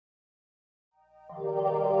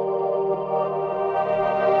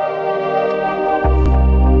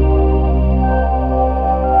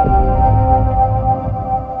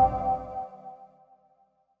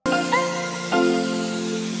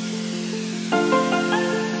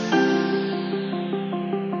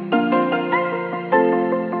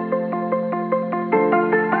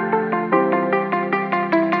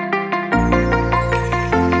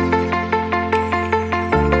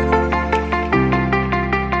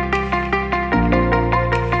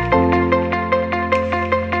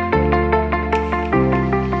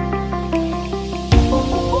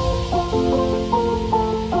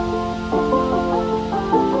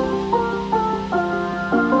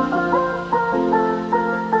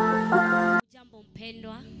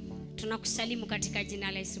Tunakusalimu katika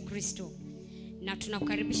jina la Yesu Kristo. Na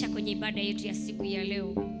tunakukaribisha kwenye ibada yetu ya siku ya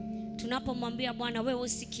leo. Tunapomwambia Bwana, wewe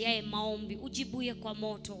usikiae maombi, ujibuye kwa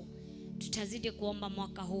moto, tutazidi kuomba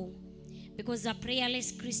mwaka huu. Because a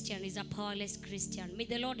prayerless Christian is a powerless Christian. May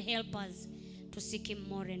the Lord help us to seek him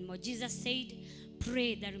more and more. Jesus said,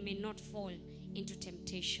 pray that we may not fall into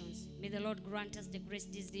temptations. May the Lord grant us the grace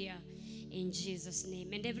this year in Jesus'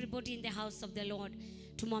 name. And everybody in the house of the Lord,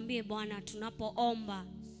 tumwambie Bwana, tunapoomba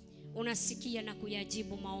unasikia na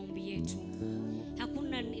kuyajibu maombi yetu.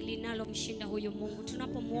 Hakuna linalomshinda huyu Mungu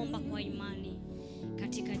tunapomuomba kwa imani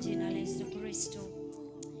katika jina la Yesu Kristo.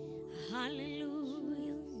 Hallelujah.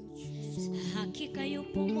 Hakika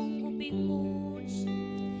yupo Mungu mbinguni.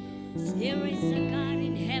 There is a God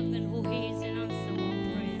in heaven who hears and answers our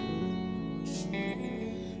prayer.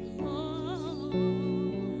 Oh,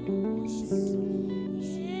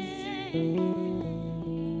 yeah.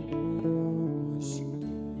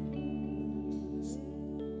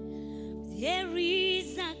 There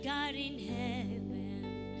is a God in heaven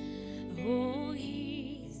who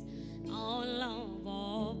is all of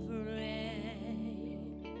our prayer.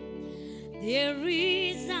 There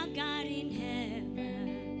is a God in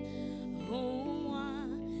heaven who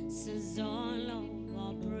answers all of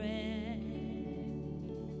our prayer.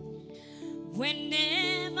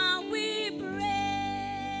 Whenever we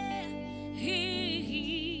pray, He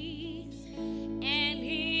hears and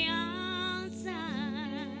He answers.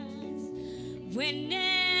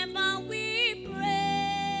 Whenever we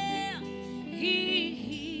pray, He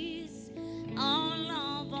hears all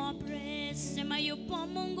of our prayers. Sema yupo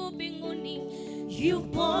Mungu mbinguni,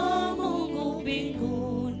 yupo Mungu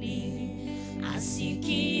mbinguni,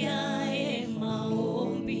 asikiaye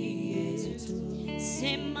maombi yetu.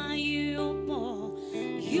 Sema yupo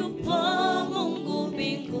Mungu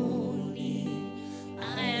mbinguni,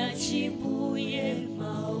 ayajibuye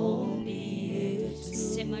maombi yetu.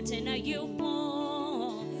 Sema tena yupo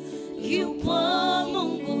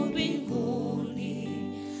Mungu mbinguni,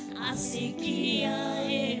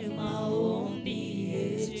 asikiaye maombi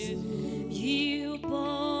yetu.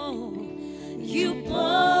 Yupo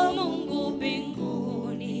Mungu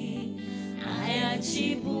mbinguni,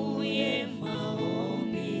 ayajibuye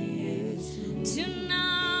maombi yetu.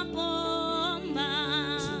 Tunapoomba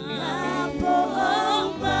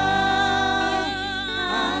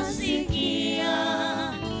asikia,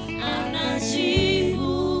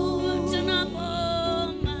 anajibu. Tunapoomba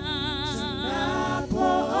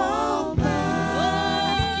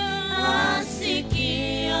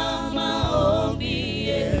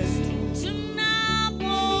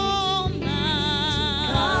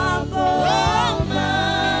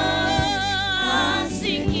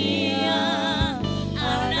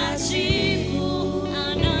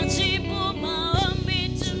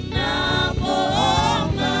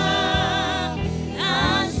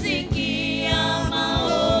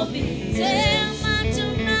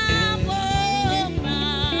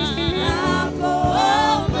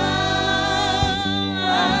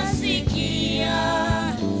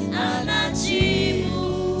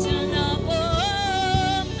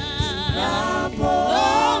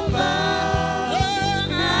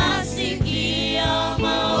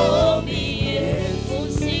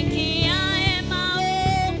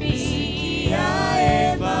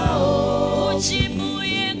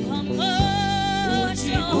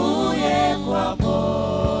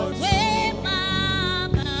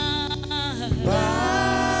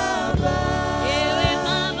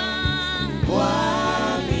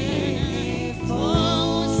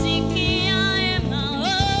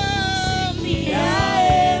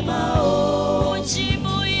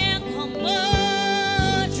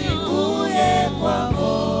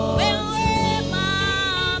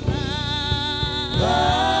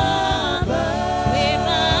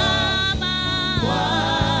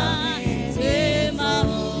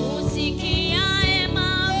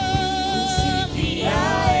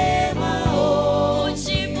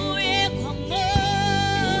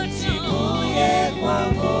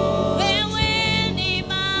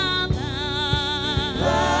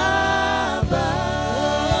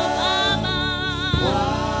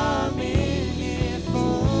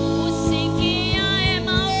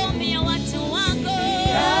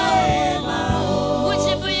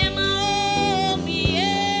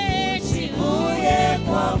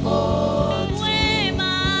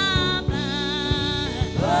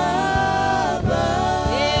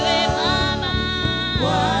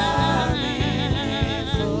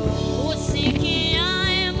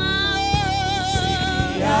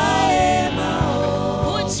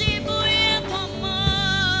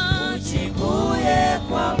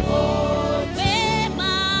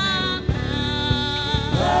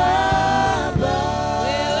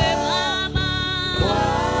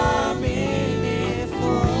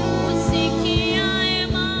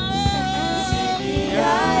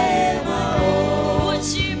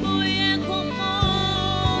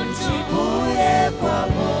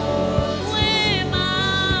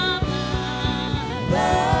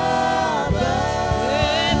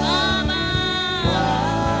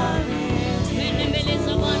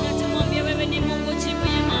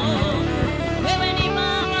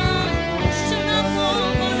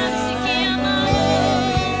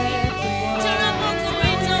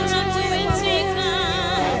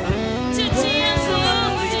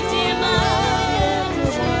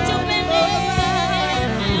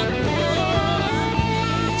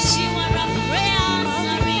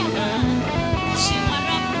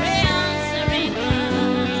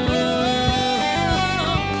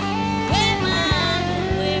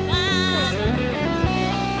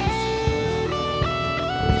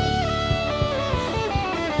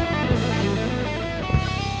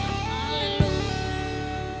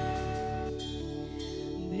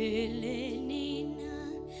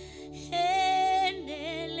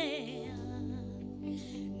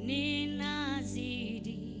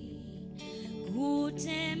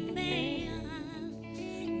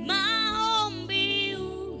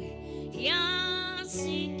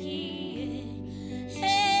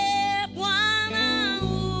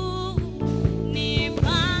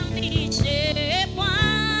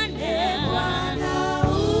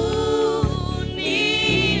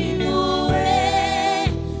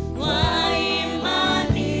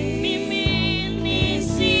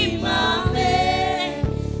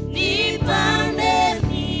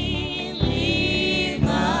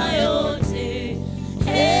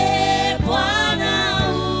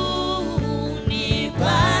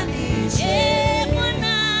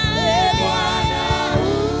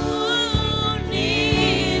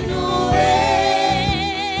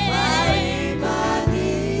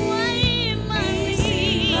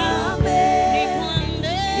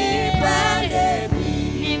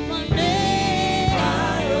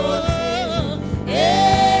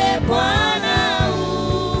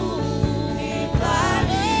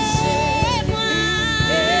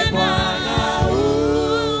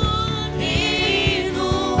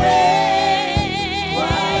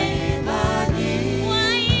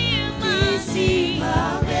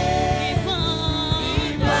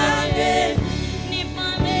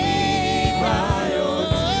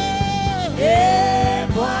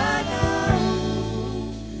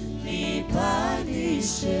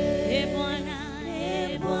E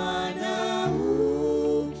Bwana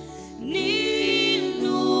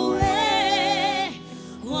uninue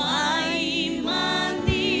kwa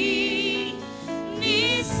imani,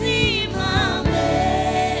 nisimame,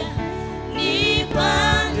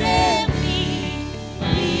 nipande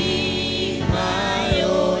milima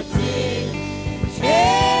yote. E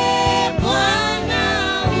Bwana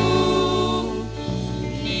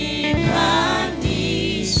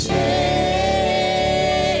unipandishe.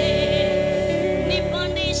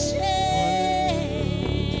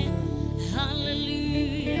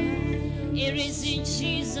 It is in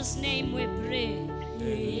Jesus' name we pray.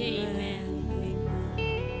 Amen.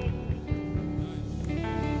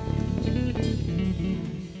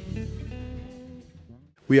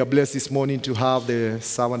 We are blessed this morning to have the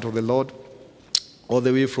servant of the Lord all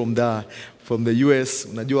the way from the US.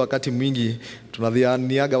 Unajua wakati mwingi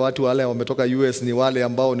tunadhaniaga watu wale wametoka US ni wale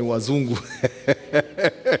ambao ni wazungu.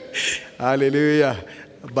 Hallelujah.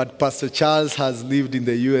 But Pastor Charles has lived in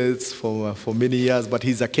the US for many years, but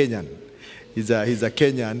he's a Kenyan. He's a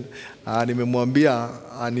Kenyan. Nimemwambia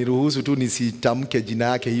aniruhusu tu nisitamke jina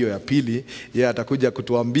yake hiyo ya pili. Yeye atakuja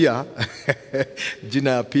kutuambia jina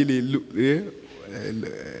ya pili.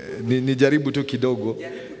 Nijaribu tu kidogo.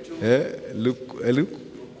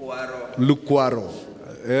 Rukwaro.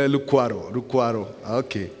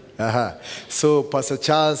 Okay. So Pastor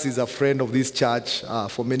Charles is a friend of this church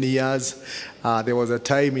for many years. There was a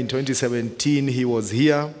time in 2017 he was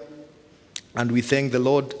here, and we thank the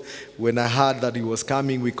Lord. When I heard that he was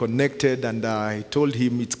coming, we connected, and I told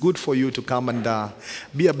him it's good for you to come and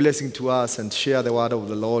be a blessing to us and share the word of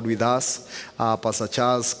the Lord with us. Pastor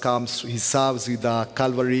Charles he serves with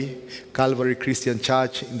Calvary Christian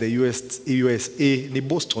Church in the USA. Ni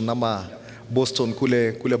Boston ama Boston,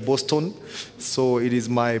 kule Boston. So it is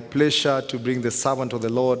my pleasure to bring the servant of the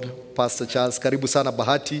Lord, Pastor Charles. Karibu sana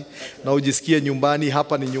Bahati, na ujisikie nyumbani.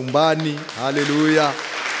 Hapa ni nyumbani. Hallelujah.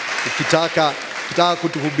 Ukitaka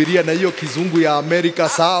kutuhubiria na hiyo kizungu ya Amerika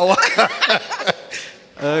sawa.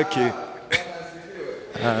 Okay.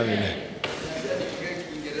 Amen.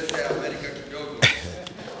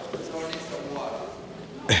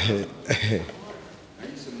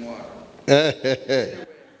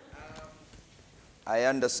 I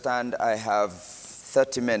understand I have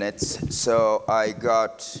 30 minutes, so I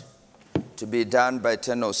got to be done by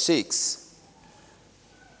 10:06.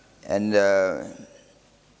 And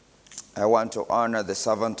I want to honor the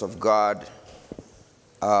servant of God,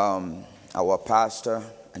 our pastor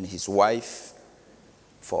and his wife,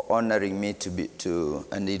 for honoring me to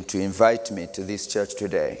invite me to this church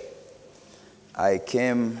today. I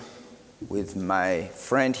came with my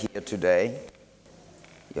friend here today.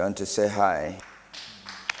 You want to say hi?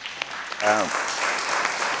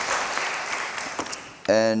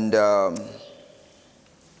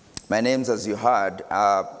 My name's, as you heard,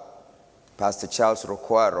 Pastor Charles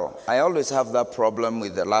Rukwaro. I always have that problem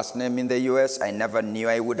with the last name in the US. I never knew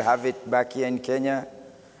I would have it back here in Kenya.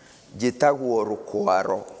 Jitaguo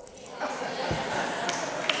Rukwaro.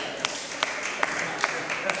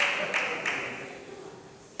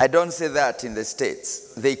 I don't say that in the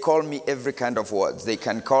States. They call me every kind of words. They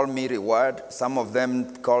can call me reward. Some of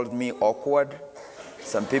them called me awkward.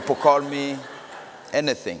 Some people call me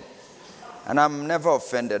anything. And I'm never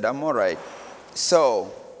offended. I'm all right.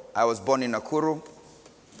 So, I was born in Nakuru,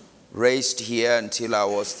 raised here until I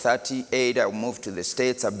was 38. I moved to the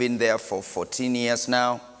States. I've been there for 14 years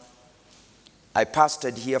now. I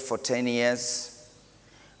pastored here for 10 years.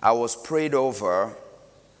 I was prayed over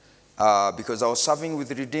because I was serving with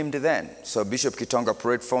Redeemed then. So Bishop Kitonga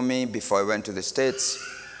prayed for me before I went to the States.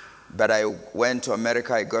 But I went to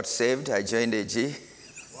America. I got saved. I joined AG.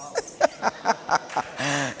 Wow.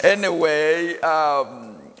 Anyway,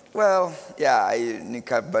 well, yeah,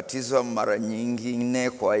 nikabatizwa mara nyingine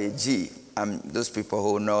kwa AG. Those people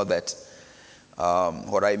who know that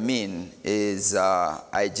what I mean is AG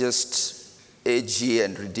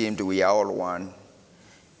and Redeemed, we are all one.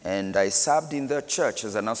 And I served in the church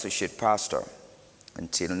as an associate pastor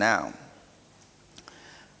until now.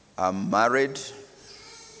 I'm married,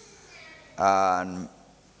 and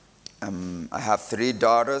I have 3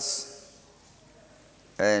 daughters,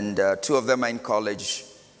 and 2 of them are in college,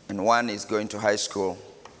 and 1 is going to high school.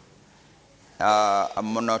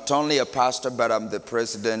 I'm not only a pastor, but I'm the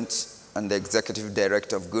president and the executive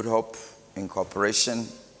director of Good Hope Incorporation.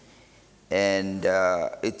 And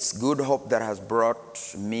it's Good Hope that has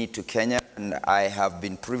brought me to Kenya, and I have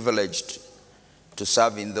been privileged to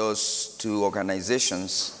serve in those 2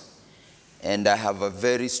 organizations. And I have a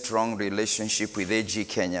very strong relationship with AG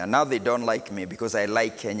Kenya. Now they don't like me because I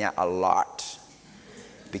like Kenya a lot.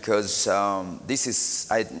 because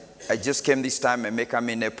I just came this time. I may come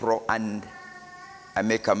in April and I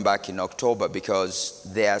may come back in October, because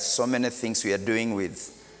there are so many things we are doing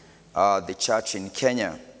with the church in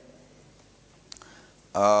Kenya.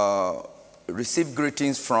 Receive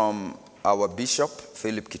greetings from our bishop,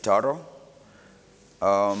 Philip Kitaro.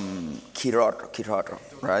 Kiroro,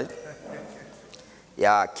 right?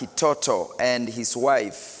 Yeah, Kitoto, and his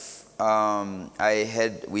wife.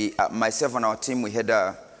 Myself and our team, we had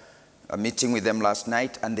a meeting with them last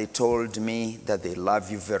night, and they told me that they love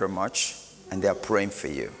you very much and they are praying for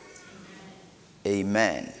you.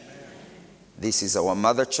 Amen. This is our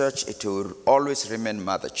mother church. It will always remain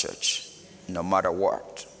mother church, no matter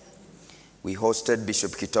what. We hosted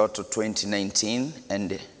Bishop Kitoto 2019,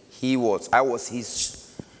 and I was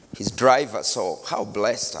his driver, so how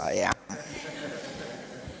blessed I am.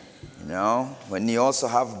 You know, when you also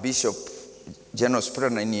have Bishop General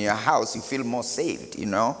Spirit in your house, you feel more saved, you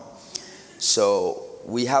know. So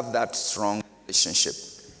we have that strong relationship.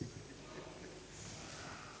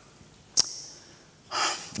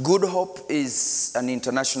 Good Hope is an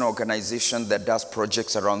international organization that does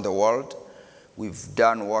projects around the world. We've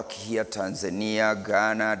done work here, Tanzania,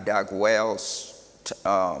 Ghana, dug wells,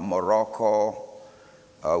 Morocco.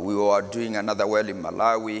 We were doing another well in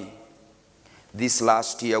Malawi. This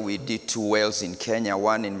last year we did 2 wells in Kenya,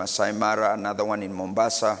 one in Masai Mara, another one in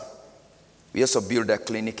Mombasa. We also built a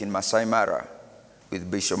clinic in Masai Mara with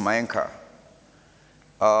Bishop Mayenka.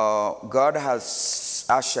 God has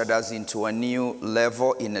ushered us into a new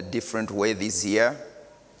level in a different way this year,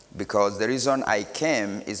 because the reason I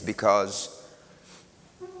came is because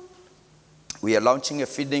we are launching a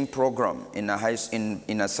feeding program in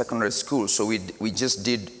a secondary school. So we just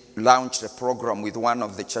did launch a program with one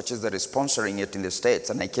of the churches that is sponsoring it in the States.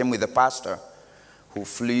 And I came with a pastor who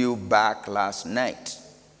flew back last night.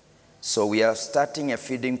 So we are starting a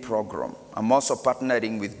feeding program. I'm also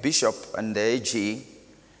partnering with Bishop and the AG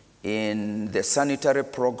in the sanitary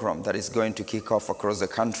program that is going to kick off across the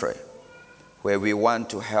country, where we want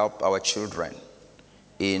to help our children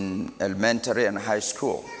in elementary and high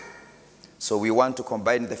school. So we want to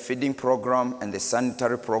combine the feeding program and the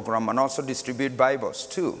sanitary program, and also distribute Bibles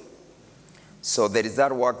too. So there is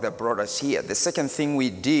that work that brought us here. The second thing we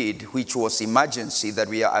did, which was emergency, that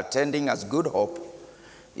we are attending as Good Hope,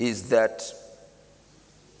 is that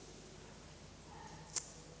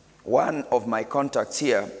one of my contacts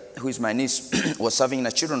here, who is my niece, was serving in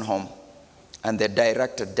a children's home, and the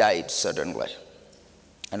director died suddenly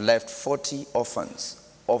and left 40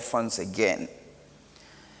 orphans again.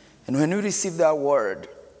 And when we received that word,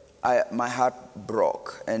 my heart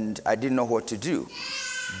broke, and I didn't know what to do.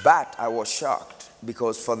 But I was shocked,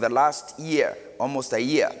 because for the last year, almost a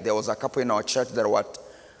year, there was a couple in our church that were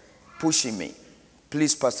pushing me.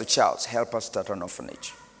 Please, Pastor Charles, help us start an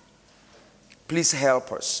orphanage. Please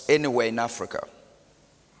help us anywhere in Africa.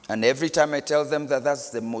 And every time I tell them that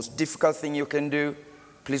that's the most difficult thing you can do,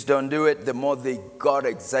 please don't do it, the more they got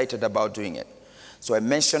excited about doing it. So I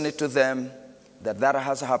mentioned it to them, that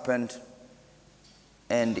has happened,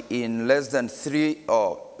 and in less than 3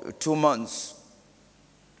 or 2 months,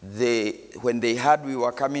 when they heard we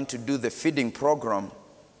were coming to do the feeding program,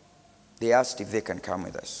 they asked if they can come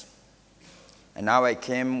with us. And now I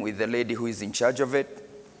came with the lady who is in charge of it,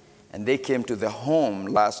 and they came to the home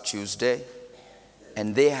last Tuesday,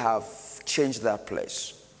 and they have changed that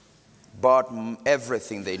place, bought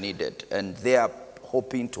everything they needed, and they are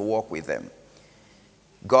hoping to work with them.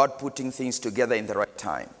 God putting things together in the right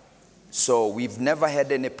time. So we've never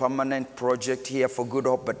had any permanent project here for Good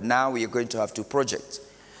Hope, but now we are going to have 2 projects.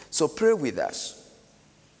 So pray with us.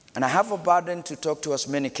 And I have a burden to talk to as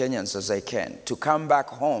many Kenyans as I can, to come back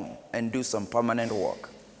home and do some permanent work.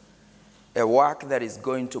 A work that is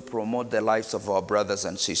going to promote the lives of our brothers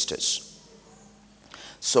and sisters.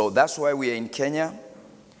 So that's why we are in Kenya.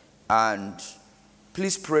 And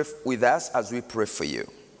please pray with us as we pray for you.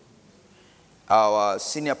 Our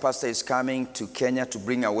senior pastor is coming to Kenya to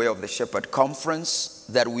bring a Way of the Shepherd conference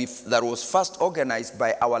that was first organized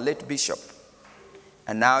by our late bishop.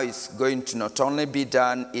 And now it's going to not only be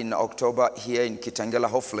done in October here in Kitengela,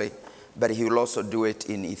 hopefully, but he will also do it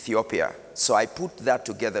in Ethiopia. So I put that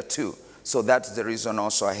together too. So that's the reason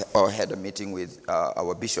also I had a meeting with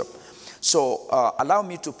our bishop. So allow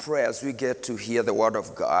me to pray as we get to hear the word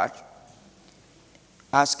of God,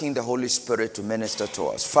 asking the Holy Spirit to minister to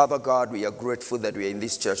us. Father God, we are grateful that we are in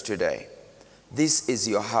this church today. This is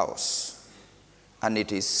your house, and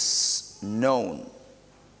it is known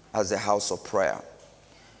as a house of prayer.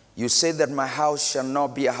 You say that my house shall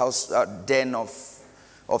not be a den of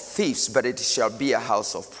thieves, but it shall be a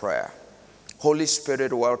house of prayer. Holy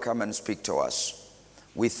Spirit, welcome and speak to us.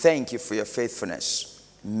 We thank you for your faithfulness.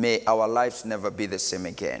 May our lives never be the same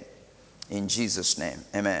again. In Jesus' name,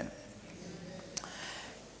 amen.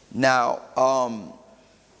 Now,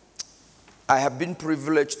 I have been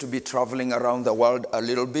privileged to be traveling around the world a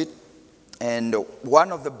little bit. And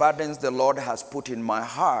one of the burdens the Lord has put in my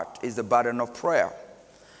heart is the burden of prayer.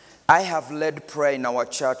 I have led prayer in our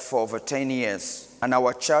church for over 10 years. And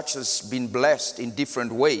our church has been blessed in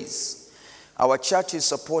different ways. Our church is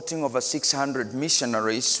supporting over 600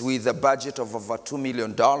 missionaries with a budget of over $2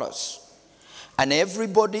 million. And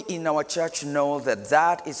everybody in our church knows that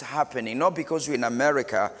that is happening, not because we're in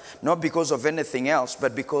America, not because of anything else,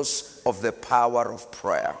 but because of the power of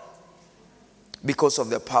prayer. Because of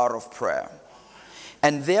the power of prayer.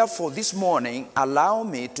 And therefore, this morning, allow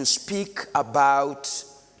me to speak about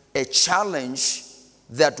a challenge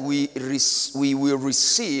that we will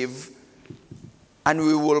receive and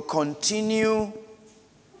we will continue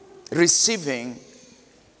receiving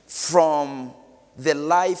from the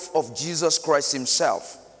life of Jesus Christ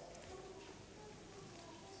himself.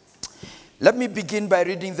 Let me begin by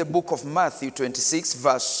reading the book of Matthew 26,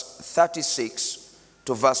 verse 36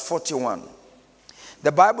 to verse 41.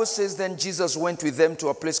 The Bible says, then Jesus went with them to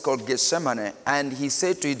a place called Gethsemane, and he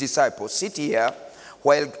said to his disciples, sit here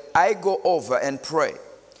while I go over and pray.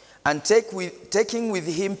 And taking with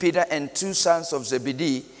him Peter and 2 sons of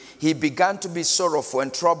Zebedee, he began to be sorrowful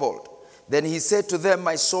and troubled. Then he said to them,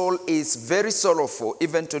 my soul is very sorrowful,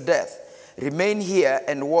 even to death. Remain here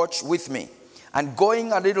and watch with me. And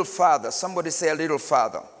going a little farther, somebody say a little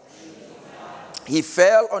farther. He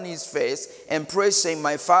fell on his face and prayed, saying,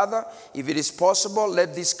 my Father, if it is possible,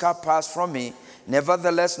 let this cup pass from me.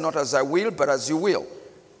 Nevertheless, not as I will, but as you will.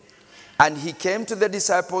 And he came to the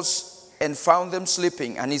disciples and found them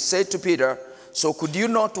sleeping. And he said to Peter, so could you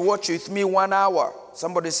not watch with me 1 hour?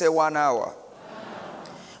 Somebody say 1 hour.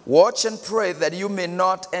 Watch and pray that you may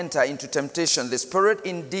not enter into temptation. The spirit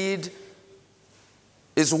indeed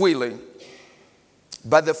is willing,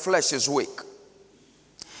 but the flesh is weak.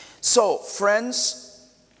 So, friends,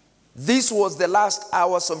 this was the last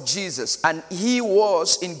hours of Jesus, and he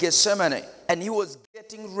was in Gethsemane, and he was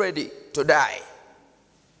getting ready to die.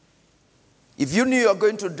 If you knew you were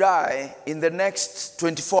going to die in the next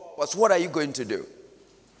 24 hours, what are you going to do?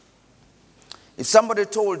 If somebody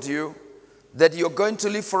told you that you're going to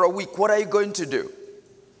live for a week, what are you going to do?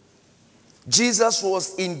 Jesus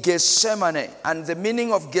was in Gethsemane, and the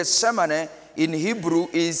meaning of Gethsemane in Hebrew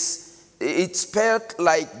is, it's spelled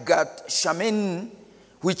like Gat Shamin,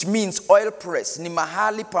 which means oil press. Ni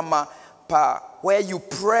mahali pa where you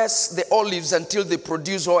press the olives until they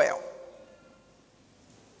produce oil.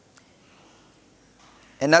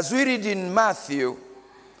 And as we read in Matthew,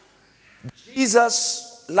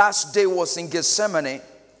 Jesus' last day was in Gethsemane,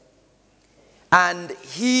 and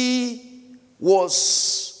he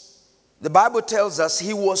was, the Bible tells us,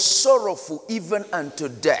 he was sorrowful even unto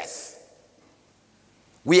death.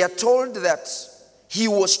 We are told that he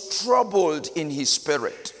was troubled in his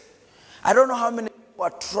spirit. I don't know how many people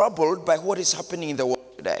are troubled by what is happening in the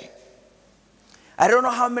world today. I don't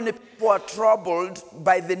know how many people are troubled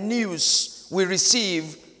by the news we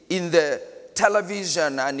receive in the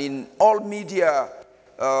television and in all media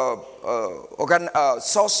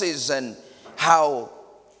sources, and how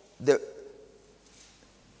the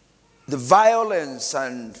violence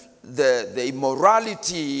and the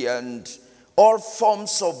immorality and all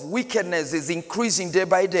forms of wickedness is increasing day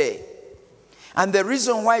by day. And the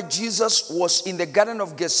reason why Jesus was in the Garden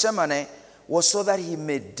of Gethsemane was so that he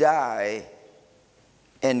may die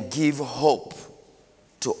and give hope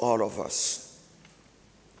to all of us.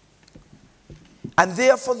 And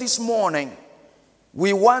therefore this morning,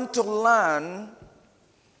 we want to learn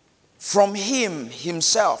from him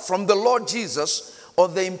himself, from the Lord Jesus,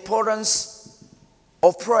 of the importance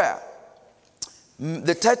of prayer.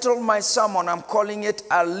 The title of my sermon, I'm calling it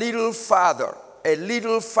A Little Farther. A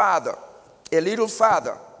Little Farther. A Little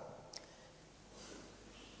Farther.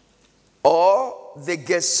 Or the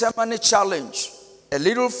Gethsemane Challenge. A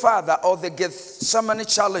little farther, or the Gethsemane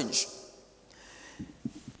Challenge.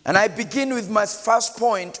 And I begin with my first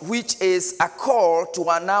point, which is a call to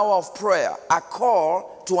an hour of prayer. A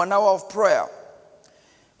call to an hour of prayer.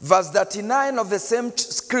 Verse 39 of the same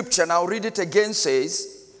scripture, and I'll read it again,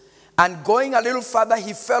 says, and going a little further,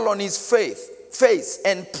 he fell on his face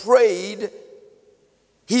and prayed.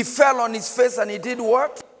 He fell on his face and he did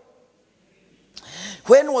what?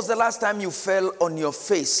 When was the last time you fell on your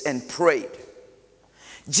face and prayed?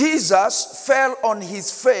 Jesus fell on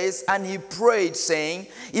his face and he prayed, saying,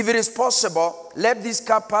 if it is possible, let this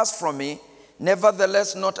cup pass from me.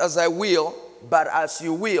 Nevertheless, not as I will, but as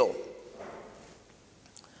you will.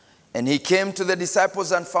 And he came to the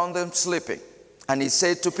disciples and found them sleeping. And he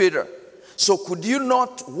said to Peter, so could you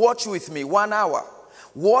not watch with me 1 hour?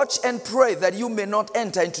 Watch and pray that you may not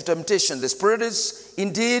enter into temptation. The spirit is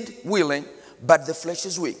indeed willing, but the flesh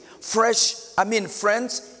is weak. Friends,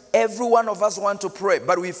 every one of us want to pray,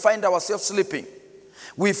 but we find ourselves sleeping.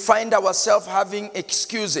 We find ourselves having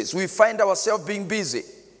excuses. We find ourselves being busy.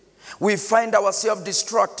 We find ourselves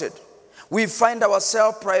distracted. We find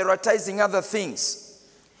ourselves prioritizing other things.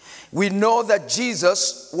 We know that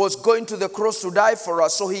Jesus was going to the cross to die for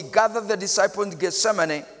us, so he gathered the disciples in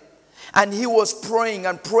Gethsemane, and he was praying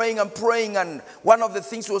and praying and praying, and one of the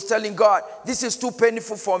things he was telling God, this is too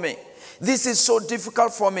painful for me. This is so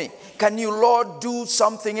difficult for me. Can you, Lord, do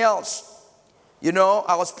something else? You know,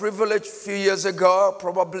 I was privileged a few years ago,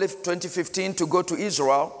 probably 2015, to go to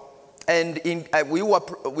Israel, and we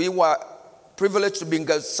were privileged to be in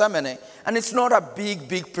Gethsemane, and it's not a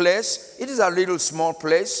big place. It is a little small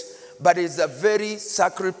place, but it's a very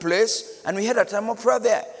sacred place, and we had a time of prayer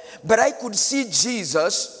there. But I could see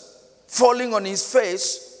Jesus falling on his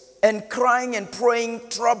face and crying and praying,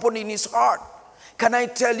 trouble in his heart. Can I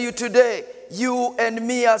tell you today, you and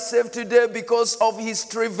me are saved today because of his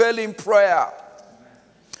travailing prayer.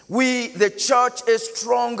 We, the church, is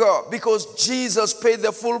stronger because Jesus paid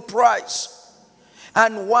the full price.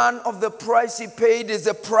 And one of the price he paid is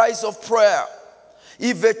the price of prayer.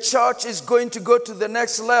 If a church is going to go to the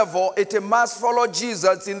next level, it must follow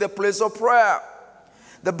Jesus in the place of prayer.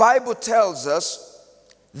 The Bible tells us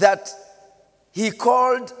that he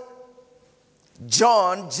called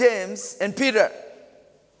John, James, and Peter,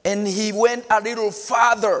 and he went a little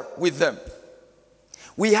farther with them.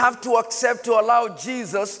 We have to accept to allow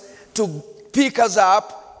Jesus to pick us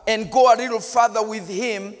up and go a little further with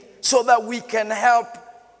him so that we can help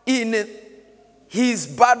in his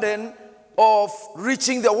burden of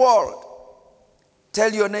reaching the world.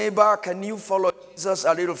 Tell your neighbor, can you follow Jesus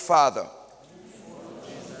a little farther?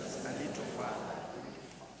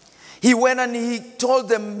 He went and he told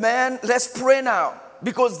the man, let's pray now,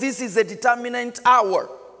 because this is a determinant hour.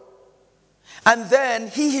 And then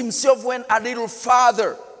he himself went a little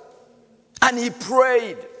farther and he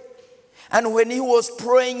prayed. And when he was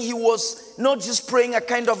praying, he was not just praying a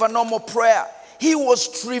kind of a normal prayer. He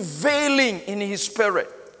was travailing in his spirit.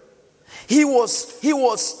 He was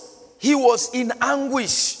in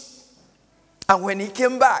anguish. And when he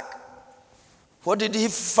came back, what did he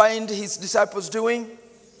find his disciples doing?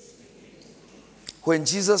 When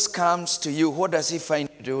Jesus comes to you, what does he find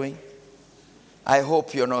you doing? I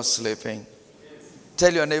hope you're not sleeping.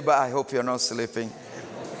 Tell your neighbor, I hope you're not sleeping.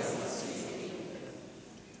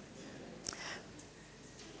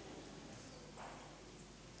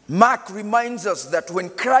 Mark reminds us that when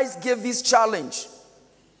Christ gave this challenge,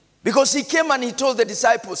 because he came and he told the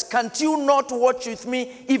disciples, can't you not watch with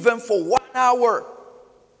me even for 1 hour?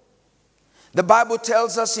 The Bible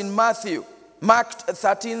tells us in Mark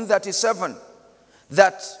 13:37,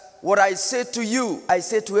 that what I say to you, I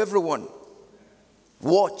say to everyone,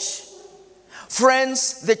 watch.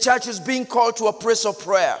 Friends, the church is being called to a place of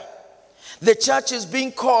prayer. The church is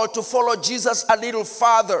being called to follow Jesus a little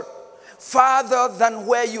farther. Farther than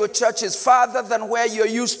where your church is. Farther than where you're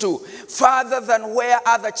used to. Farther than where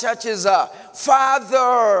other churches are.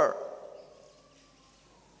 Farther.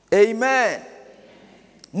 Amen.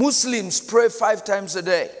 Muslims pray 5 times a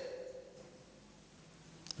day.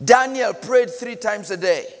 Daniel prayed 3 times a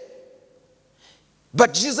day.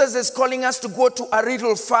 But Jesus is calling us to go to a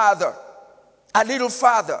little farther. A little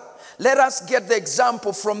farther. Let us get the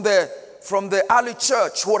example from the early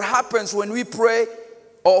church. What happens when we pray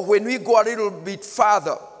or when we go a little bit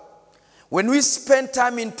farther. When we spend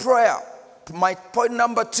time in prayer, my point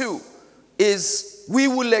number 2 is we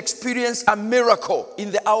will experience a miracle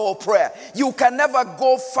in the hour of prayer. You can never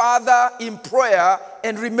go farther in prayer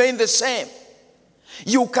and remain the same.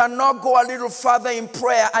 You cannot go a little farther in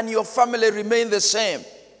prayer and your family remain the same.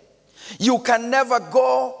 You can never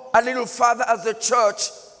go a little farther as a church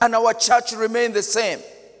and our church remain the same.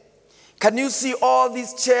 Can you see all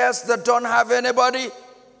these chairs that don't have anybody?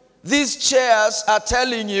 These chairs are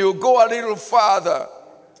telling you, go a little farther.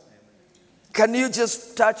 Can you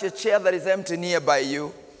just touch a chair that is empty nearby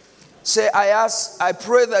you? Say, I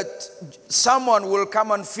pray that someone will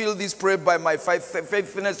come and fill this prayer by my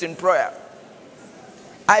faithfulness in prayer.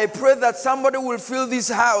 I pray that somebody will fill this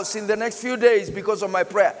house in the next few days because of my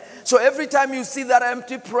prayer. So every time you see that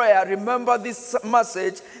empty prayer, remember this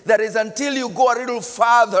message, that is until you go a little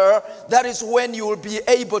farther, that is when you will be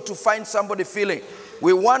able to find somebody filling.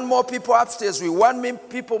 We want more people upstairs. We want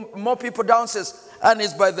more people downstairs. And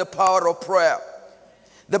it's by the power of prayer.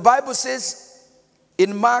 The Bible says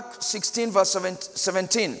in Mark 16 verse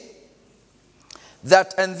 17,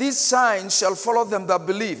 And these signs shall follow them that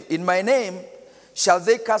believe. In my name shall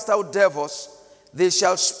they cast out devils. They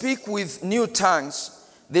shall speak with new tongues.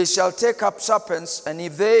 They shall take up serpents, and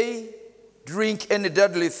if they drink any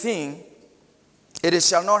deadly thing, it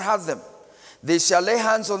shall not hurt them. They shall lay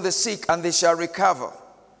hands on the sick, and they shall recover.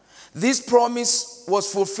 This promise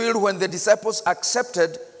was fulfilled when the disciples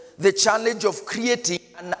accepted the challenge of creating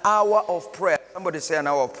an hour of prayer. Somebody say an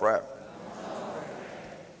hour of prayer.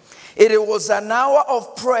 It was an hour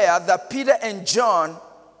of prayer that Peter and John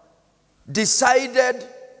decided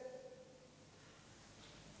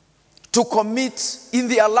to commit in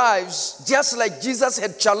their lives, just like Jesus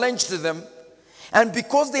had challenged them. And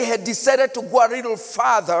because they had decided to go a little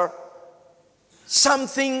farther,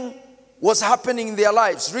 something was happening in their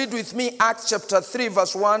lives. Read with me Acts chapter 3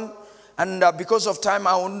 verse 1. And because of time,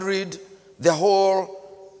 I won't read the whole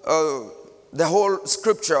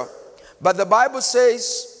scripture. But the Bible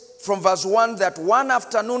says from verse 1 that one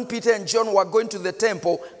afternoon Peter and John were going to the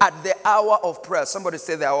temple at the hour of prayer. Somebody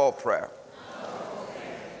say the hour of prayer.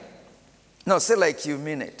 No, say like you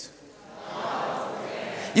mean it.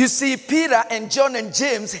 You see, Peter and John and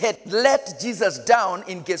James had let Jesus down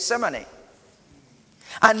in Gethsemane.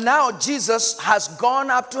 And now Jesus has gone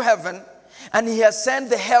up to heaven, and he has sent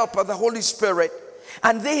the help of the Holy Spirit.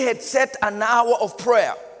 And they had set an hour of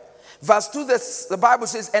prayer. Verse 2, the Bible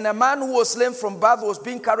says, and a man who was lame from birth was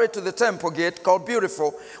being carried to the temple gate called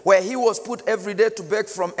Beautiful, where he was put every day to beg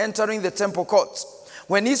from entering the temple courts.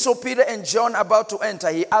 When he saw Peter and John about to enter,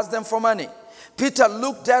 he asked them for money. Peter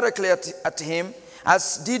looked directly at him,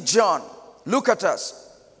 as did John. Look at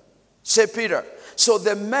us, said Peter. So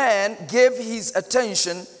the man gave his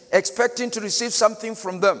attention, expecting to receive something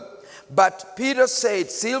from them. But Peter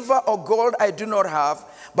said, silver or gold I do not have,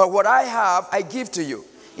 but what I have I give to you.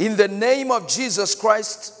 In the name of Jesus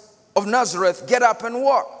Christ of Nazareth, get up and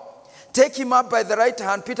walk. Take him up by the right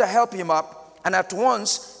hand. Peter helped him up. And at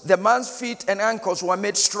once the man's feet and ankles were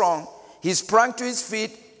made strong. He sprang to his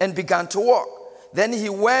feet and began to walk. Then he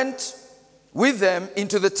went with them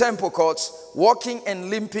into the temple courts, walking and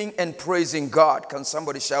limping and praising God. Can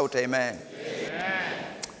somebody shout amen? Amen.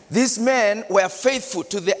 These men were faithful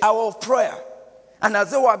to the hour of prayer. And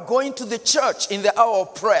as they were going to the church in the hour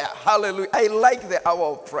of prayer, hallelujah, I like the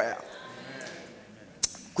hour of prayer. Amen.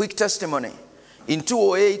 Quick testimony. In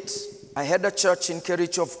 2008, I had a church in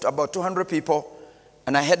Kerich of about 200 people,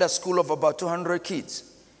 and I had a school of about 200 kids.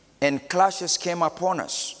 And clashes came upon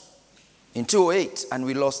us in 2008, and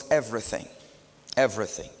we lost everything.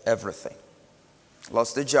 Everything.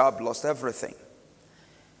 Lost the job, lost everything.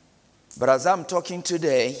 But as I'm talking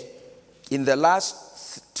today, in the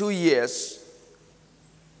last 3 years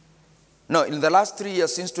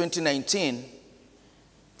since 2019,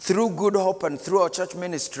 through Good Hope and through our church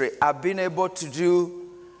ministry, I've been able to do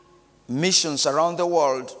missions around the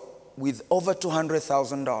world with over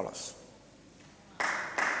 $200,000.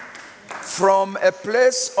 From a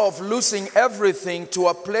place of losing everything to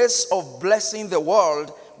a place of blessing the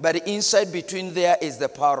world, but inside between there is the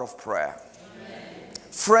power of prayer. Amen.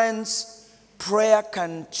 Friends, prayer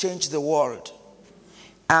can change the world.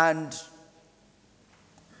 And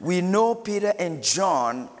we know Peter and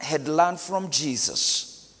John had learned from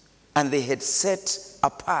Jesus, and they had set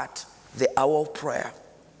apart the hour of prayer.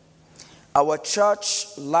 Our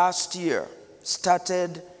church last year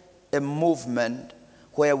started a movement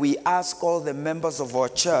where we asked all the members of our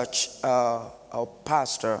church, our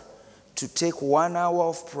pastor, to take 1 hour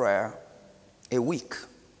of prayer a week.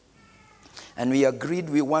 And we agreed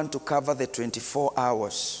we want to cover the 24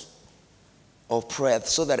 hours of prayer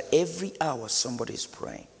so that every hour somebody is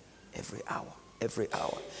praying. Every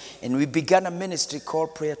hour. And we began a ministry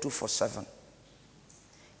called Prayer 247.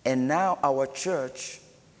 And now our church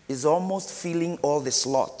is almost filling all the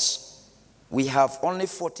slots. We have only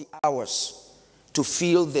 40 hours to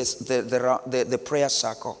fill the prayer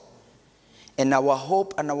circle. And our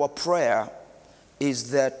hope and our prayer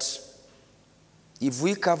is that if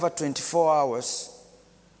we cover 24 hours,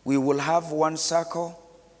 we will have one circle,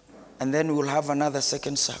 and then we'll have another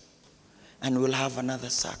second circle, and we'll have another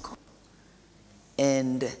circle.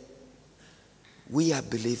 And we are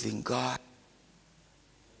believing God.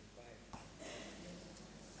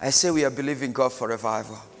 I say we are believing God for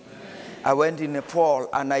revival. Amen. I went in Nepal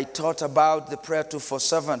and I taught about the prayer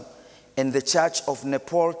 247, and the church of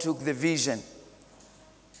Nepal took the vision,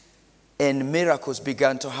 and miracles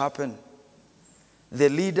began to happen. The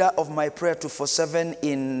leader of my prayer 247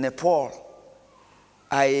 in Nepal,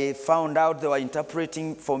 I found out they were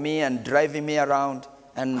interpreting for me and driving me around,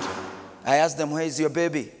 and I asked them, where is your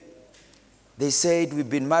baby? They said, we've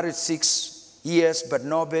been married 6 years, but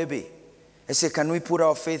no baby. I I say, can we put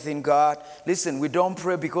our faith in God? Listen, we don't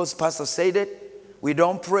pray because Pastor said it. We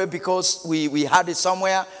don't pray because we had it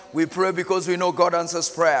somewhere. We pray because we know God answers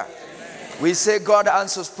prayer. Amen. We say God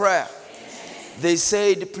answers prayer. Amen. They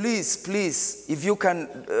said, please, if you can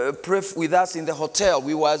pray with us in the hotel.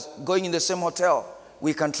 We was going in the same hotel.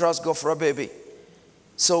 We can trust God for a baby.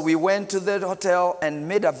 So we went to the hotel and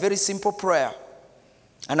made a very simple prayer.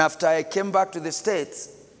 And after I came back to the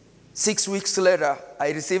States, 6 weeks later,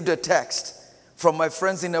 I received a text from my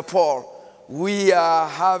friends in Nepal. We are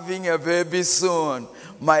having a baby soon.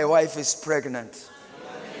 My wife is pregnant.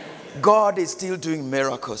 Amen. God is still doing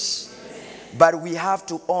miracles. Amen. But we have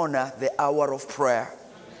to honor the hour of prayer.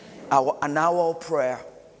 An hour of prayer.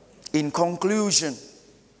 In conclusion,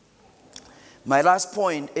 my last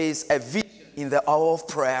point is a vision in the hour of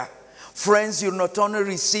prayer. Friends, you not only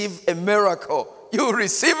receive a miracle, you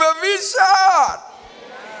receive a vision.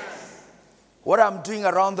 What I'm doing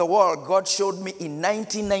around the world, God showed me in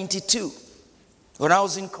 1992 when I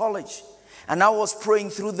was in college. And I was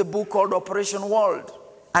praying through the book called Operation World.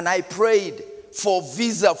 And I prayed for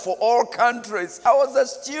visa for all countries. I was a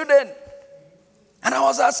student. And I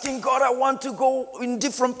was asking God, I want to go in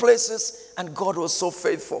different places. And God was so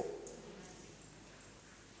faithful.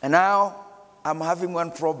 And now I'm having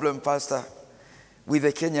one problem, Pastor, with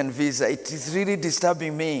the Kenyan visa. It is really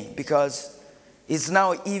disturbing me because it's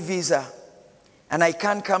now e-visa. And I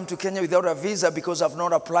can't come to Kenya without a visa because I've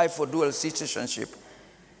not applied for dual citizenship.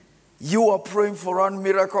 You are praying for one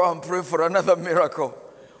miracle, I'm praying for another miracle.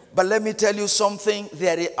 But let me tell you something,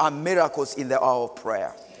 there are miracles in the hour of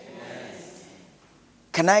prayer. Amen.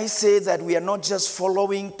 Can I say that we are not just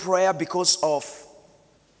following prayer because of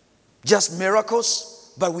just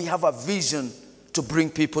miracles, but we have a vision to bring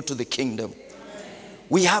people to the kingdom.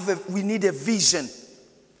 Amen. We need a vision.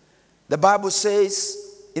 The Bible says,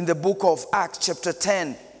 in the book of Acts chapter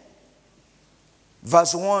 10,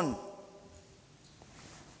 verse 1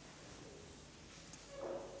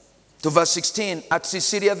 to verse 16. At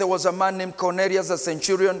Caesarea there was a man named Cornelius, a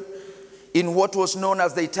centurion in what was known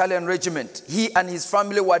as the Italian regiment. He and his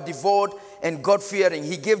family were devout and God-fearing.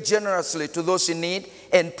 He gave generously to those in need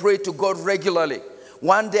and prayed to God regularly.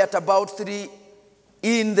 One day at about 3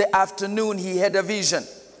 in the afternoon, he had a vision.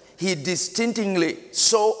 He distinctly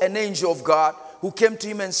saw an angel of God who came to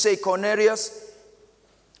him and said, Cornelius.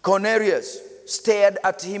 Cornelius stared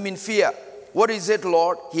at him in fear. What is it,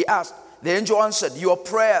 Lord? He asked. The angel answered, your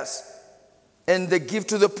prayers and the gift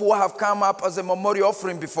to the poor have come up as a memorial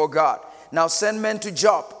offering before God. Now send men to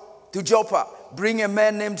Joppa. Bring a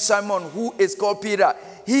man named Simon who is called Peter.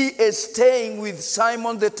 He is staying with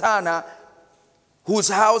Simon the tanner, whose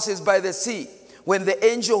house is by the sea. When the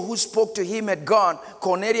angel who spoke to him had gone,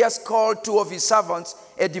 Cornelius called 2 of his servants,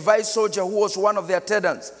 a devout soldier who was one of their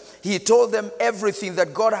attendants. He told them everything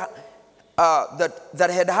that that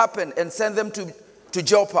had happened and sent them to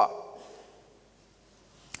Joppa.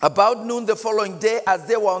 About noon the following day, as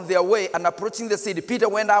they were on their way and approaching the city, Peter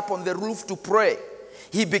went up on the roof to pray.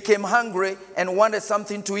 He became hungry and wanted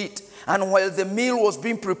something to eat. And while the meal was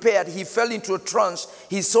being prepared, he fell into a trance.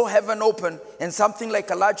 He saw heaven open and something like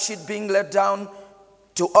a large sheet being let down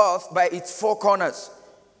to earth by its 4 corners.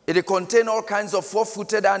 It contained all kinds of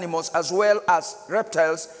 4-footed animals as well as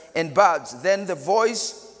reptiles and birds. Then the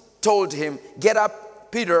voice told him, get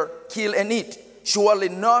up, Peter, kill and eat. Surely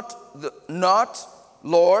not,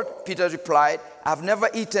 Lord, Peter replied. I've never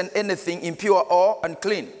eaten anything impure or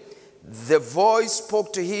unclean. The voice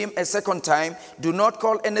spoke to him a second time, do not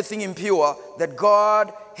call anything impure that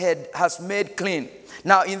God has made clean.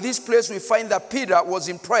 Now in this place we find that Peter was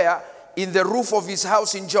in prayer in the roof of his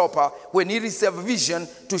house in Joppa when he received a vision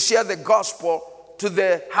to share the gospel to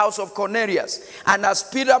the house of Cornelius. And as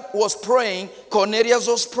Peter was praying, Cornelius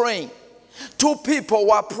was praying. 2 people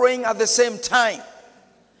were praying at the same time.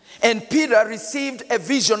 And Peter received a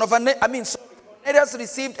vision of Cornelius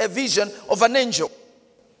received a vision of an angel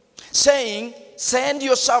saying, send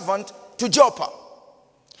your servant to Joppa.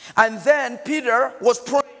 And then Peter was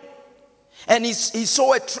praying and he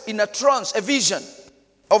saw in a trance a vision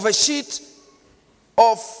of a sheet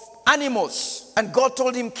of animals, and God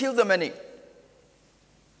told him, kill them and eat.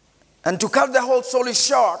 And to cut the whole story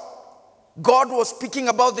short, God was speaking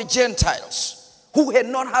about the Gentiles who had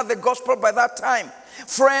not had the gospel by that time.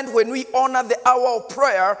 Friend, when we honor the hour of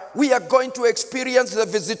prayer, we are going to experience the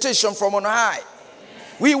visitation from on high.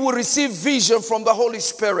 We will receive vision from the Holy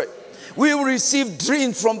Spirit. We will receive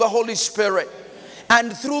dreams from the Holy Spirit.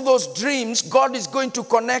 And through those dreams, God is going to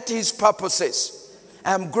connect his purposes.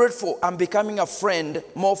 I'm grateful. I'm becoming a friend,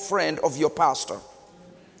 more friend of your pastor.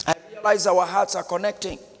 I realize our hearts are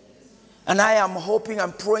connecting. And I am hoping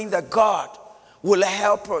and praying that God will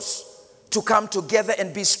help us to come together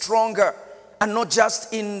and be stronger, and not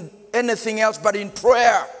just in anything else, but in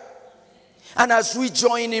prayer. And as we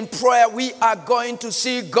join in prayer, we are going to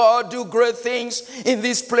see God do great things in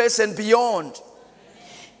this place and beyond.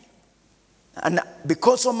 And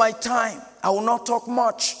because of my time, I will not talk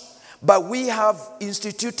much, but we have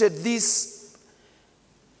instituted this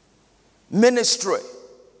ministry,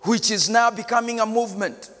 which is now becoming a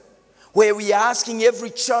movement, where we are asking every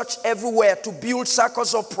church everywhere to build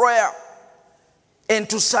circles of prayer and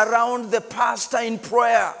to surround the pastor in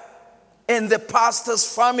prayer and the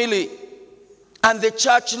pastor's family and the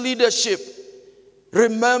church leadership.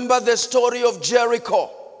 Remember the story of Jericho.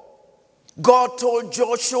 God told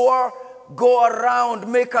Joshua, go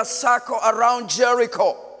around, make a circle around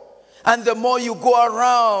Jericho. And the more you go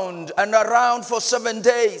around and around for 7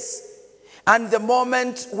 days, and the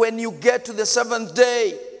moment when you get to the 7th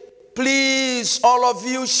day, please, all of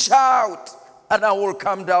you shout, and I will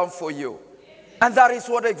come down for you. And that is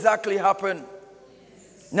what exactly happened.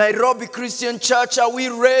 Nairobi Christian Church, are we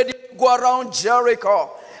ready to go around Jericho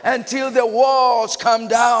until the walls come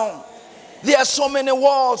down? There are so many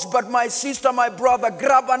walls, but my sister, my brother,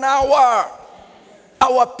 grab an hour.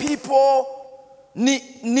 Our people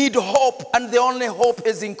need hope, and the only hope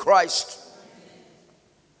is in Christ.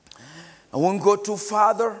 I won't go too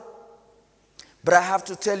farther, but I have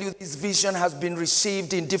to tell you, this vision has been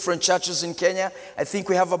received in different churches in Kenya. I think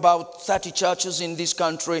we have about 30 churches in this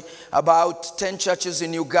country, about 10 churches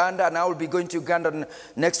in Uganda, and I will be going to Uganda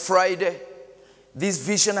next Friday. This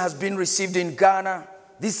vision has been received in Ghana.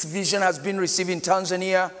 This vision has been received in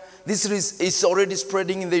Tanzania. This is already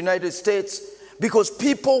spreading in the United States, because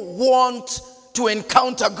people want to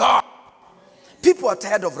encounter God. People are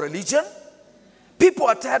tired of religion. People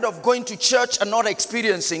are tired of going to church and not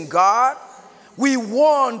experiencing God. We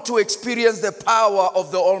want to experience the power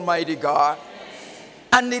of the Almighty God.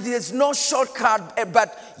 And it is no shortcut,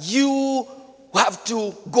 but you have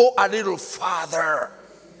to go a little farther.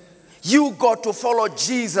 You got to follow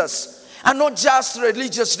Jesus, and not just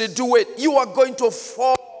religiously do it. You are going to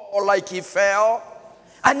fall like he fell,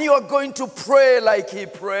 and you are going to pray like he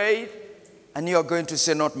prayed, and you are going to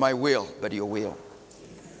say, not my will, but your will.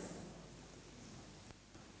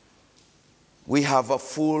 We have a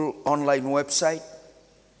full online website.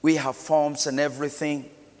 We have forms and everything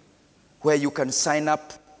where you can sign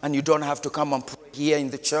up, and you don't have to come and pray here in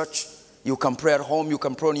the church. You can pray at home. You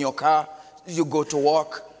can pray in your car. You go to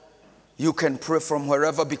work. You can pray from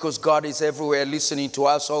wherever, because God is everywhere listening to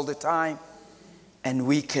us all the time. And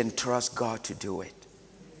we can trust God to do it.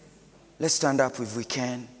 Let's stand up if we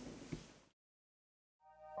can.